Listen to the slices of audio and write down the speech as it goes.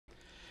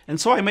And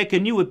so I make a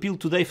new appeal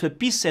today for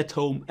peace at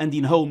home and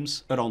in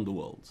homes around the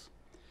world.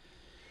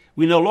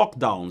 We know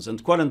lockdowns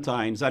and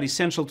quarantines are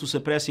essential to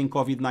suppressing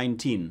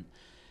COVID-19,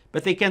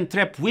 but they can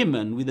trap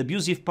women with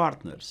abusive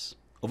partners.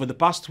 Over the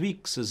past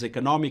weeks, as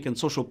economic and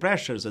social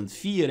pressures and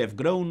fear have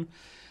grown,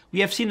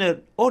 we have seen a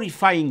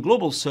horrifying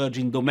global surge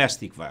in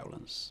domestic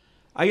violence.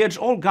 I urge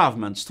all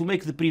governments to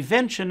make the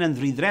prevention and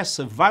redress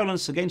of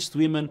violence against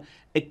women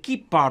a key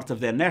part of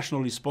their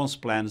national response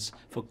plans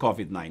for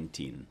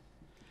COVID-19.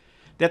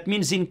 That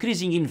means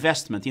increasing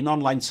investment in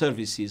online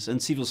services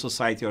and civil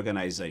society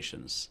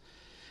organizations,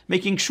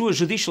 making sure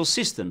judicial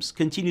systems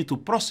continue to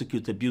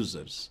prosecute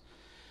abusers,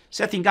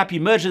 setting up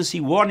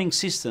emergency warning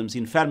systems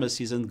in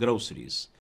pharmacies and groceries,